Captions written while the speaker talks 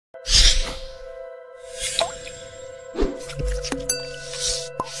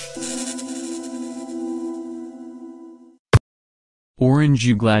Orange.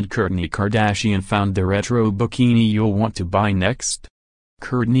 You glad Kourtney Kardashian found the retro bikini you'll want to buy next?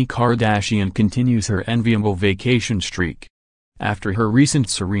 Kourtney Kardashian continues her enviable vacation streak. After her recent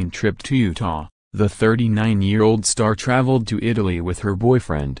serene trip to Utah, the 39-year-old star traveled to Italy with her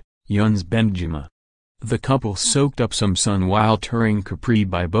boyfriend, Younes Bendjima. The couple soaked up some sun while touring Capri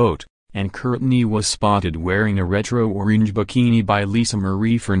by boat, and Kourtney was spotted wearing a retro orange bikini by Lisa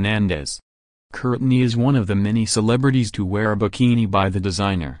Marie Fernandez. Kourtney is one of the many celebrities to wear a bikini by the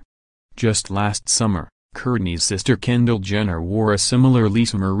designer. Just last summer, Kourtney's sister Kendall Jenner wore a similar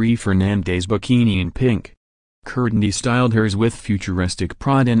Lisa Marie Fernandez bikini in pink. Kourtney styled hers with futuristic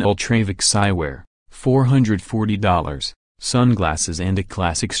pride and ultraviolet eyewear, $440, sunglasses and a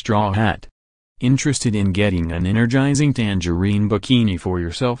classic straw hat. Interested in getting an energizing tangerine bikini for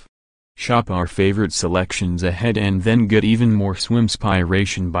yourself? Shop our favorite selections ahead and then get even more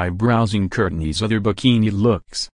swimspiration by browsing Kourtney's other bikini looks.